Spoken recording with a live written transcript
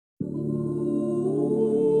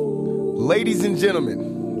Ladies and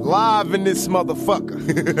gentlemen, live in this motherfucker.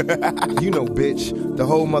 You know, bitch, the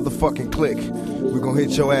whole motherfucking clique. We're gonna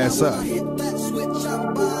hit your ass up.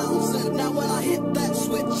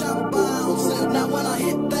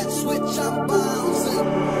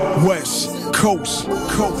 West Coast.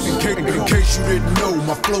 In case you didn't know,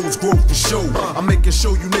 my flows grow for show. I'm making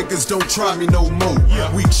sure you niggas don't try me no more.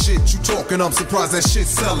 Weak shit, you talking, I'm surprised that shit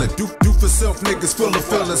selling. Do for self niggas full of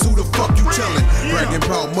feelings, who the fuck you telling? Bragging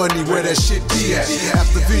about money, where that shit be at?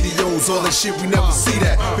 After videos, all that shit, we never see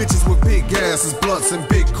that. Bitches with big asses, blunts and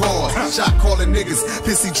big cars. Shot calling niggas,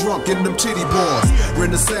 pissy drunk in them titty bars.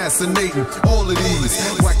 Ren assassinating all of these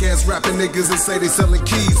whack ass rapping niggas that say they selling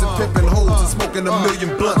keys and pimping hoes and smoking a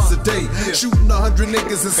million blunts a day. Shooting 100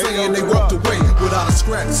 niggas and saying they walked away without a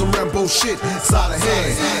scratch, some Rambo shit side of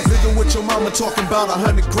hand. Living with your mama talking about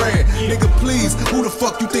 100 grand. Nigga, please, who the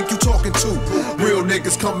fuck you think you talking to? Real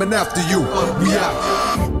niggas coming after you. We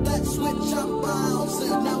out. That switch, I'm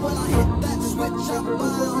bouncing. Now when I hit that switch, I'm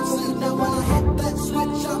bouncing. Now when I hit that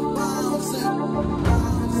switch, I'm bouncing.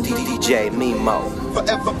 DJ Mimo.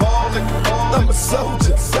 Forever ballin', I'm a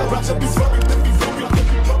soldier.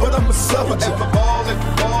 But I'm a soldier. Forever ballin',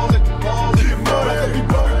 ballin', ballin'.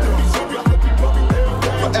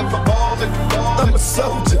 Forever ballin', I'm a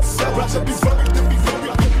soldier.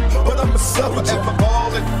 But I'm a soldier. Forever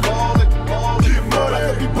ballin', ballin',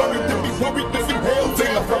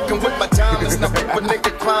 I'm rockin' with my diamonds. Now if a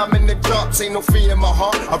nigga climbing the darts, ain't no fear in my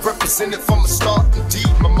heart. I represent it from the start indeed.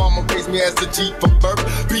 My mama raised me as a G from birth.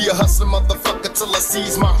 Be a hustler motherfucker till I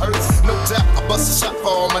seize my hurts. No doubt I bust a shot for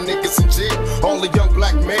all my niggas in jail. All the young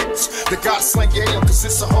black males that got slang your hell, cause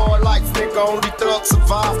it's a hard life, nigga. Only thugs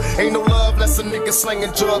survive. Ain't no love less a nigga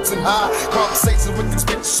slinging drugs and high. Conversations with these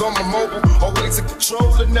bitches on my mobile. Always in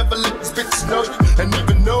control and never let these bitches know you. And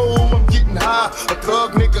even though I'm getting high, a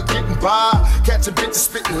thug nigga getting by. Catching bitches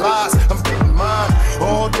spitting lies, I'm getting mine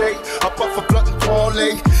all day. I puff a blunt and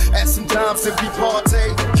parlay, add some dimes and we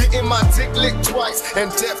party. Getting my dick licked twice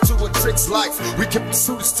and death to a trick's life. We can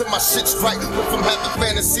pursue this till my shit's right. Went from having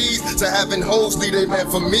fantasies to having hoes lead a man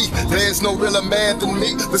for me. There's no realer man than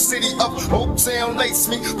me. The city of Oak Town laced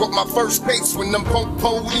me. Broke my first case when them punk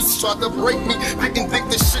police tried to break me. Didn't think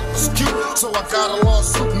this shit was cute, so I got a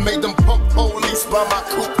lawsuit and made them punk police by my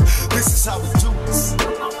coupe. This is how we do this.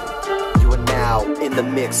 You are now in the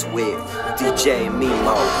mix with DJ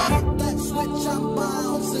Mimo. That switch, I'm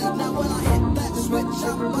bouncing. Now when I hit that switch,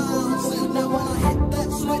 I'm bouncing. Now when I hit that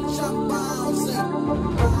switch, I'm bouncing.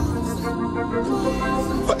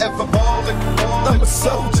 Forever ballin', I'm a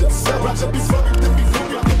soldier.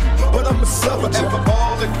 But I'm a soldier. Forever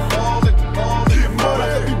ballin', ballin',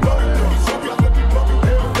 ballin'.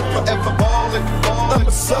 Forever ballin', I'm a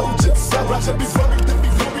soldier.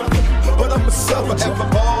 But I'm a soldier. Forever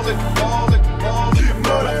ballin', ballin',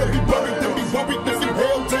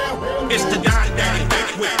 It's the Don Daddy back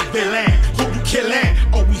with the villain. Who you killin'?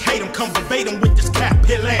 Oh, we hate him, come verbatim with this cap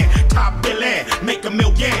pillin'. Top villain, make a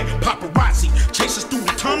million. Paparazzi, chase us through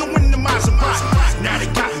the tunnel in the Maserati. Now they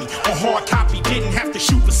got me on hard copy, didn't have to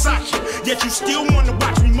shoot Versace. Yet you still wanna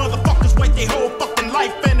watch me motherfuckers wait their whole fucking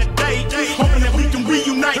life in a day. Hoping that we can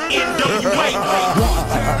reunite NWA.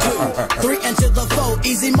 1, 2, 3 into the 4.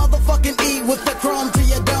 Easy motherfucking E with the chrome to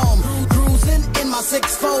your dome. Cruising in my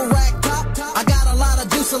 6'4" rack top. I got a lot of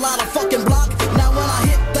juice, a lot of fucking block. Now when I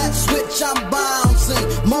hit that switch, I'm bouncing.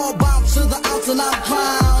 More bounce to the ounce and I'm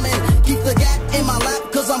clowning. Keep the gat in my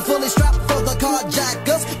lap cause I'm fully strapped for the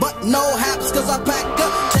carjackers. But no haps cause I pack a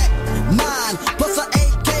Tech 9 plus a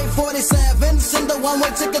AK-47. Send a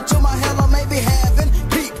one-way ticket to my hell or maybe heaven.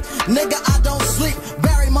 Peep, nigga I don't sleep.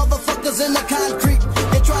 Bury motherfuckers in the concrete.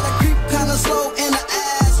 They try to creep kinda slow in the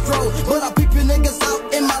Astro. But I peep you niggas out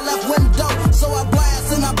in my left window. So I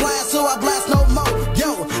blast and I blast, so I blast no more.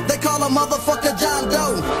 Yo, they call a motherfucker John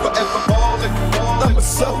Doe. forever ballin', I'm a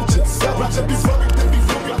soldier.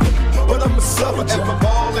 But I'm a soldier. Forever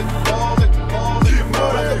ballin', ballin', ballin'.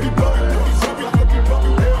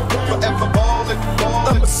 Forever ballin',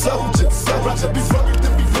 I'm a soldier.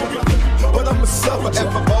 But I'm a soldier.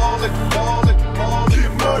 Forever ballin', ballin',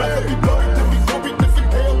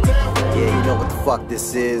 Yeah, you know what the fuck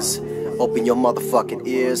this is. Open your motherfucking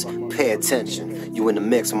ears, pay attention. You in the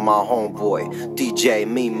mix with my homeboy, DJ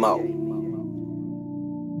Mimo.